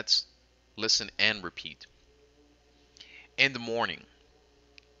 Let's listen and repeat. In the morning,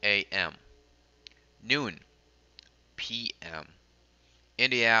 a.m. Noon, p.m. In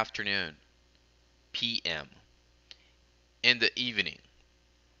the afternoon, p.m. In the evening,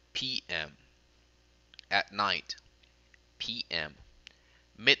 p.m. At night, p.m.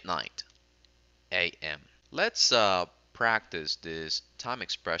 Midnight, a.m. Let's practice these time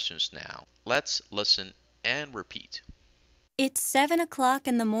expressions now. Let's listen and repeat. It's 7 o'clock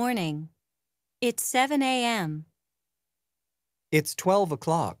in the morning. It's 7 a.m. It's 12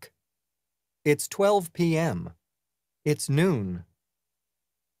 o'clock. It's 12 p.m. It's noon.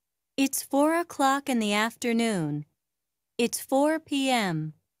 It's 4 o'clock in the afternoon. It's 4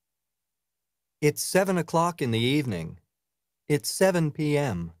 p.m. It's 7 o'clock in the evening. It's 7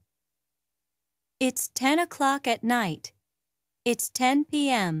 p.m. It's 10 o'clock at night. It's 10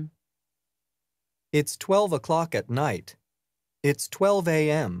 p.m. It's 12 o'clock at night. It's 12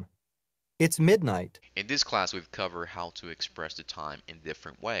 a.m. It's midnight. In this class, we've covered how to express the time in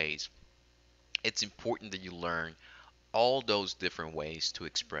different ways. It's important that you learn all those different ways to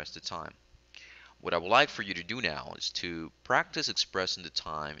express the time. What I would like for you to do now is to practice expressing the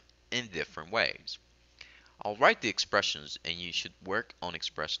time in different ways. I'll write the expressions and you should work on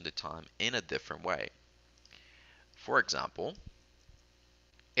expressing the time in a different way. For example,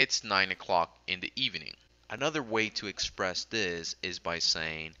 it's 9 o'clock in the evening. Another way to express this is by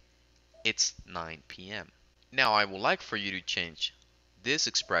saying it's 9 p.m. Now I would like for you to change these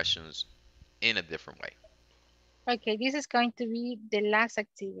expressions in a different way. Okay, this is going to be the last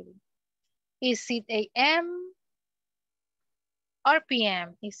activity. Is it a.m. or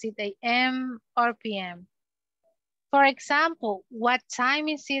p.m.? Is it a.m. or p.m.? For example, what time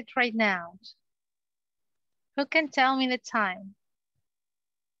is it right now? Who can tell me the time?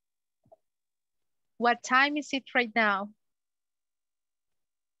 What time is it right now?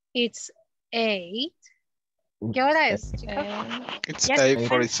 It's 8. ¿Qué hora es, chicos? It's Yes,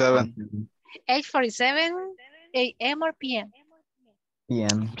 8:47 8:47 a.m. or p.m.?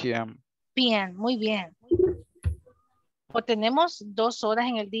 PM. p.m. P.m. Muy bien. O tenemos 2 horas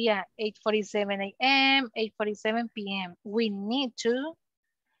en el día, 8:47 a.m., 8:47 p.m. We need to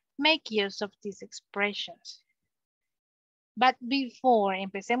make use of these expressions. But before,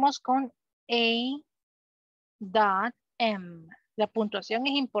 empecemos con a.m. La puntuación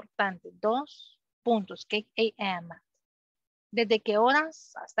es importante. 2 puntos, que a.m. ¿Desde qué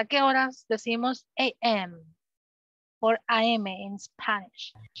horas hasta qué horas decimos a.m. or a.m. in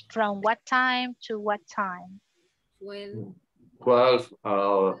Spanish? From what time to what time? 12,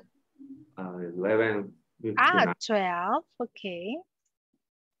 11, 59. 12, okay.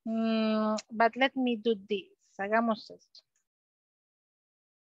 But let me do this. Hagamos esto.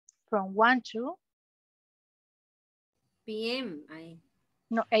 From 1 to PM. Ahí.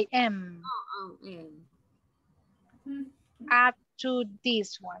 no, a.m. Oh, AM. Up to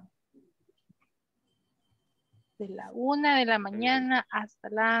this one. De la 1 de la mañana hasta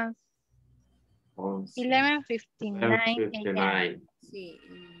las 11:59 a.m. Sí.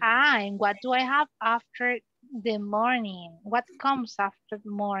 And what do I have after the morning? What comes after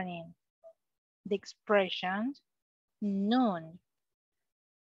the morning? The expression noon.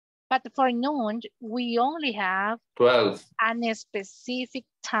 But for noon, we only have 12. a specific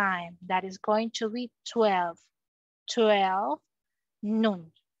time that is going to be 12. 12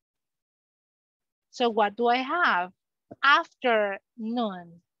 noon. So what do I have after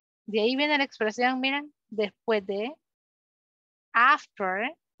noon? De ahí viene la expresión, miren, después de after,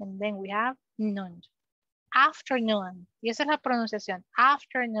 and then we have noon. Afternoon. Y esa es la pronunciación.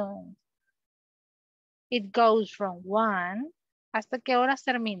 Afternoon. It goes from 1 hasta qué horas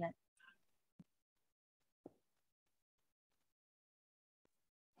termina.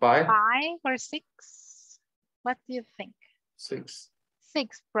 5. 5 or 6? What do you think? 6.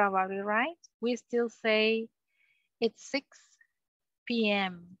 6 probably, right? We still say it's 6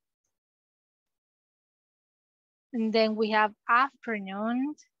 p.m. And then we have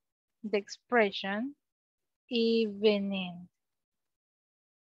afternoon, the expression evening.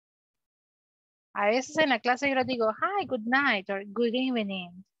 A veces en la clase yo les digo, hi, good night, or good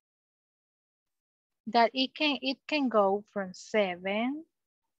evening. That it can go from 7.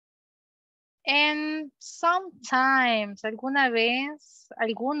 And sometimes, alguna vez,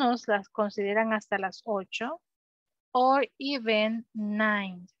 algunos las consideran hasta las 8 or even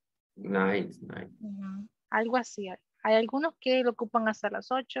 9. 9. Algo así. Hay algunos que lo ocupan hasta las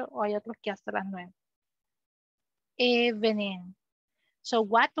 8 o hay otros que hasta las 9. Evening. So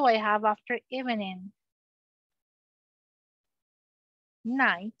what do I have after evening?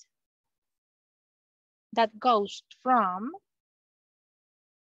 Night. That goes from,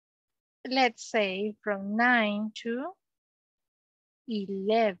 let's say, from 9 to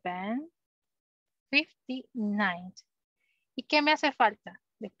 11:59. ¿Y qué me hace falta?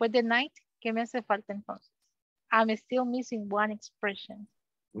 Después de night, ¿qué me hace falta entonces? I'm still missing one expression.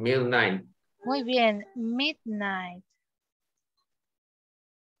 Midnight. Muy bien, midnight.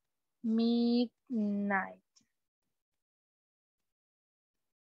 Midnight.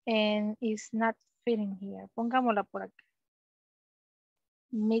 And it's not fitting here. Pongámosla por acá.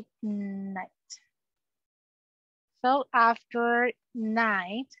 Midnight. So after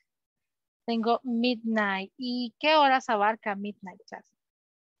night, tengo midnight. ¿Y qué horas abarca midnight, class?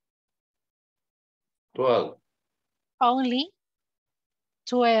 12. Only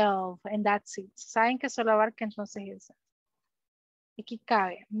 12, and that's it. ¿Saben que solo abarca entonces esa? Aquí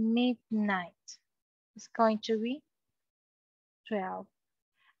cabe midnight. It's going to be 12.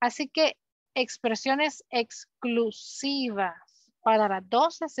 Así que expresiones exclusivas. Para las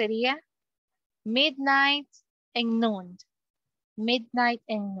 12 sería midnight and noon. Midnight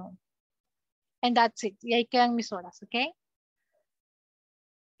and noon. And that's it. Y ahí quedan mis horas, ¿ok?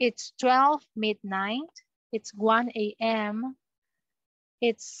 It's 12 midnight. It's 1 a.m.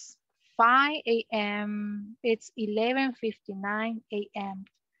 It's 5 a.m. It's 11:59 a.m.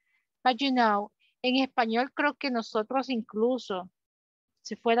 But you know, en español creo que nosotros incluso,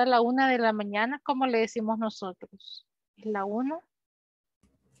 si fuera la 1 de la mañana, ¿cómo le decimos nosotros? ¿Es la 1?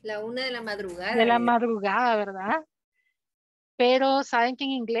 La 1 de la madrugada. De la madrugada, ¿verdad? Pero saben que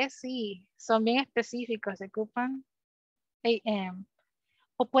en inglés sí, son bien específicos, se ocupan a.m.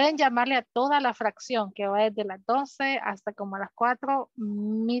 O pueden llamarle a toda la fracción que va desde las 12 hasta como a las 4,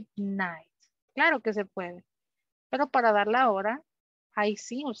 midnight. Claro que se puede. Pero para dar la hora, ahí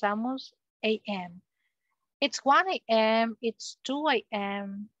sí usamos a.m. It's 1 a.m., it's 2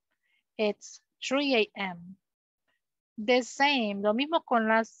 a.m., it's 3 a.m. The same, lo mismo con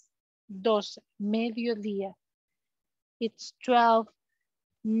las 12, mediodía. It's 12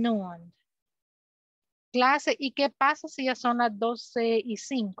 noon. Clase, ¿y qué pasa si ya son las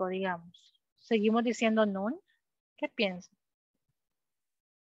 12:05, digamos? ¿Seguimos diciendo noon? ¿Qué piensan?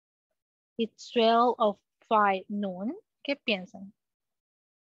 It's 12:05 noon. ¿Qué piensan?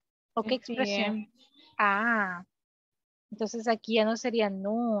 ¿O qué expresión? PM. Ah, entonces aquí ya no sería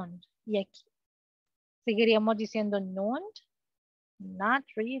noon. Y aquí seguiríamos diciendo noon. Not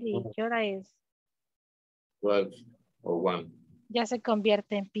really. ¿Qué hora es? 12 o 1. Ya se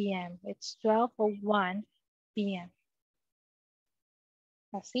convierte en PM. It's 12:01 PM.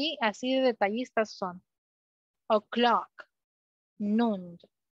 Así de detallistas son. O'clock, noon.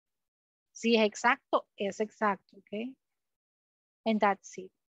 Si es exacto, ¿ok? And that's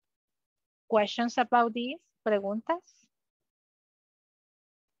it. Questions about this? ¿Preguntas?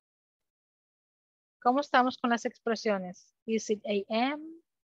 ¿Cómo estamos con las expresiones? Is it AM?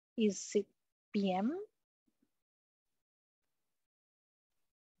 Is it PM?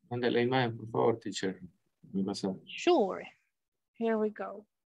 Mande la imagen, por favor, teacher. Sure. Here we go.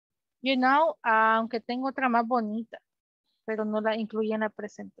 You know, aunque tengo otra más bonita, pero no la incluí en la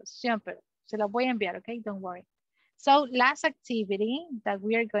presentación, pero se la voy a enviar, okay? Don't worry. So, last activity that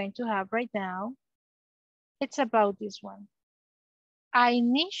we are going to have right now, it's about this one. I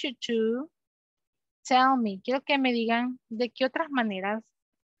need you to tell me, quiero que me digan de qué otras maneras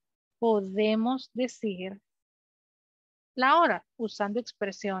podemos decir la hora usando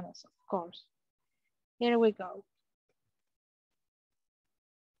expresiones, of course. Here we go.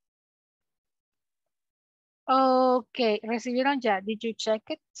 Okay, ¿recibieron ya? Did you check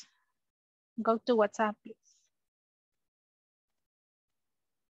it? Go to WhatsApp, please.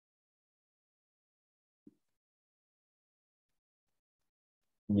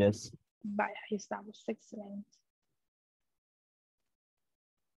 Yes. Vaya, ahí estamos. Excelente.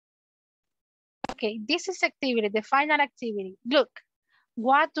 Okay, this is activity, the final activity. Look,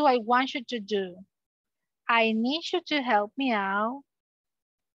 what do I want you to do? I need you to help me out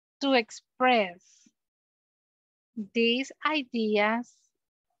to express these ideas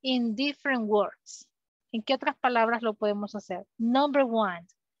in different words. ¿En qué otras palabras lo podemos hacer? Number 1,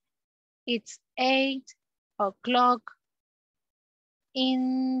 it's 8 o'clock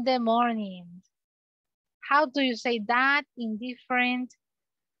in the morning. How do you say that in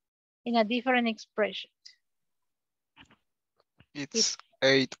a different expression? It's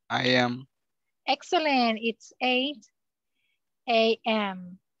 8 a.m. Excellent, it's 8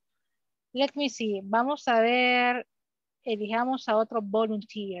 a.m. Let me see, vamos a ver, elijamos a otro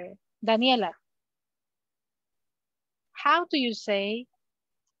volunteer. Daniela, how do you say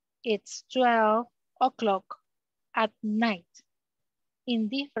it's 12 o'clock at night in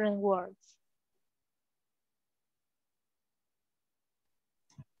different words?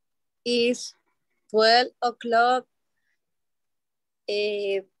 It's 12 o'clock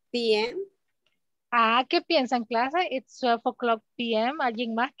p.m. Ah, ¿qué piensan, clase? It's 12 o'clock p.m.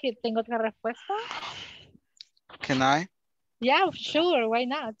 ¿Alguien más que tenga otra respuesta? Can I? Yeah, sure, why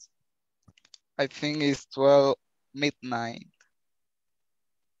not? I think it's 12 midnight.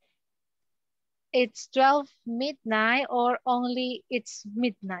 It's 12 midnight or only it's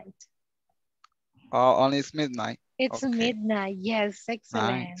midnight? Only it's midnight. It's Okay. midnight, yes,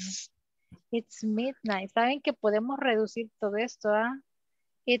 excellent. Nice. It's midnight. ¿Saben que podemos reducir todo esto?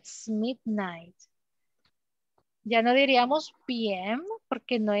 It's midnight. Ya no diríamos PM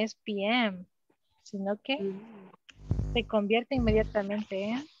porque no es PM, sino que se convierte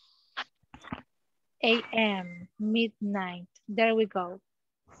inmediatamente en AM, midnight. There we go.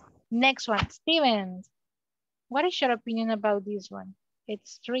 Next one, Steven. What is your opinion about this one?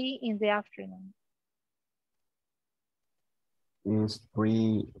 It's 3 in the afternoon. It's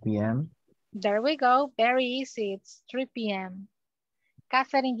 3 p.m. There we go. Very easy. It's 3 p.m.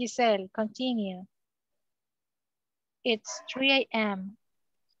 Catherine Giselle, continue. It's 3 a.m.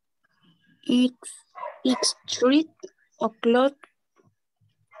 It's 3 o'clock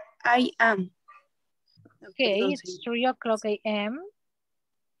I am. Okay, it's 3 o'clock a.m.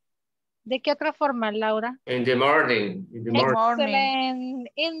 ¿De qué otra forma, Laura? In the morning. In the morning. Excellent.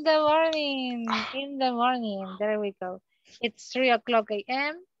 In the morning. In the morning. There we go. It's 3 o'clock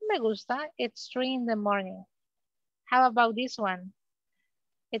a.m. Me gusta. It's 3 in the morning. How about this one?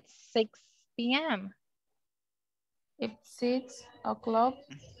 It's 6 p.m. It's 6 o'clock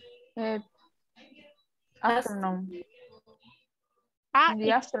afternoon. Ah, In the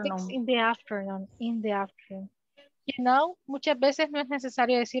it's afternoon. 6 in the afternoon. In the afternoon. You know, muchas veces no es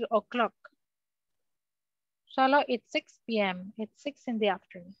necesario decir o'clock. Solo it's 6 p.m. It's 6 in the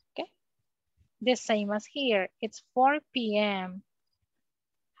afternoon, okay? The same as here. It's 4 p.m.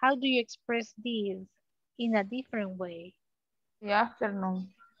 How do you express this in a different way? The afternoon.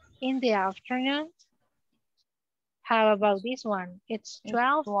 In the afternoon. How about this one? It's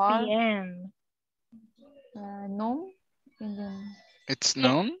 12 p.m. Noon. It's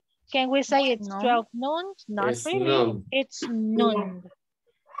noon. Can we say it's 12 noon? Not It's really. noon. It's noon.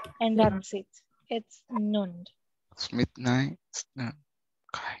 And that's it. It's noon. It's midnight. It's noon.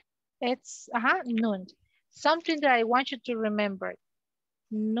 It's noon. Something that I want you to remember.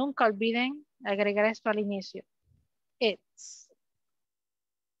 Nunca olviden agregar esto al inicio. It's.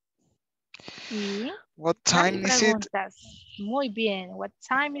 Y What time is it? Muy bien. What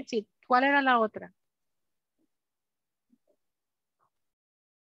time is it? ¿Cuál era la otra?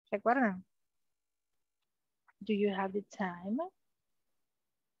 ¿Recuerdan? Do you have the time?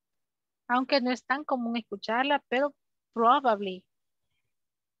 Aunque no es tan común escucharla, pero probably.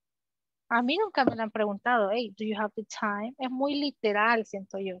 A mí nunca me la han preguntado, hey, do you have the time? Es muy literal,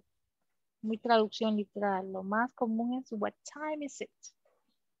 siento yo. Muy traducción literal. Lo más común es, what time is it?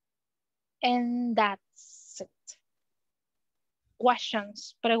 And that's it.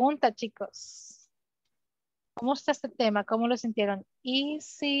 Questions. Pregunta, chicos. ¿Cómo está este tema? ¿Cómo lo sintieron?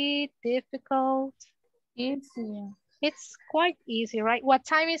 Easy, difficult? Easy. It's quite easy, right? What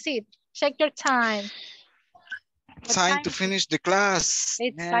time is it? Check your time. Time to finish the class.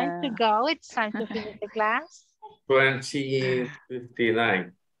 It's time to go. It's time to finish the class.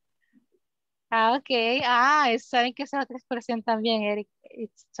 20:59. Okay. Saben que esa otra expresión también, Eric.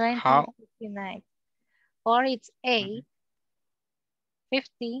 It's 20:59. Or it's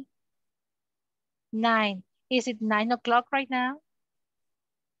 8:59. Is it 9 o'clock right now?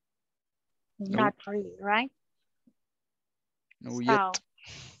 Not really, right? No yet.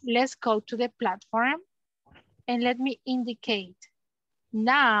 Let's go to the platform and let me indicate.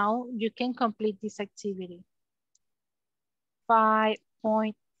 Now you can complete this activity.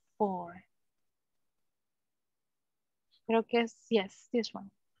 5.4. Creo que es, yes, this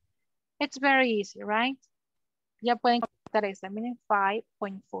one. It's very easy, right? Ya pueden completar esta. Miren,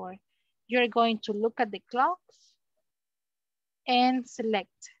 5.4. You're going to look at the clocks and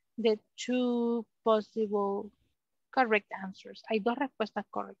select the two possible correct answers. Hay dos respuestas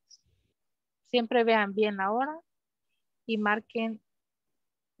correctas. Siempre vean bien la hora y marquen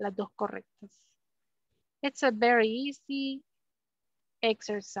las dos correctas. It's a very easy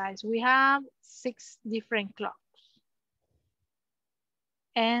exercise. We have 6 different clocks.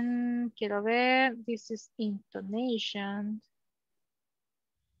 And quiero ver, this is intonation.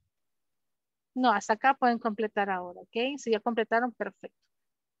 No, hasta acá pueden completar ahora, ¿ok? Si ya completaron, perfecto.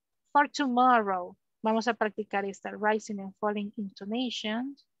 For tomorrow, vamos a practicar esta rising and falling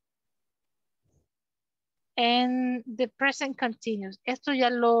intonations. And the present continuous. Esto ya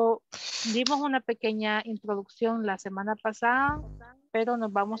lo dimos una pequeña introducción la semana pasada, pero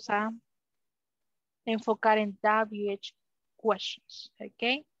nos vamos a enfocar en WH questions,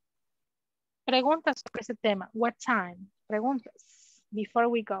 ¿ok? Preguntas sobre ese tema. What time? Preguntas before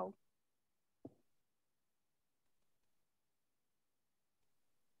we go.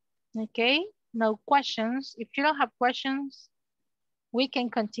 Okay, no questions. If you don't have questions, we can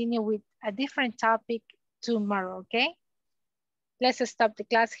continue with a different topic tomorrow, okay? Let's stop the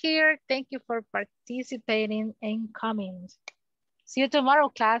class here. Thank you for participating and coming. See you tomorrow,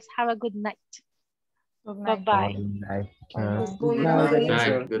 class. Have a good night. Bye-bye. Good night. Good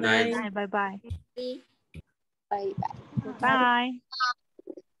night. Good night. Bye-bye. Bye-bye. Bye.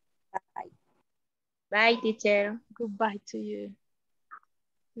 Bye, teacher. Goodbye to you.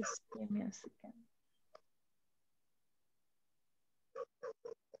 Just give me a second.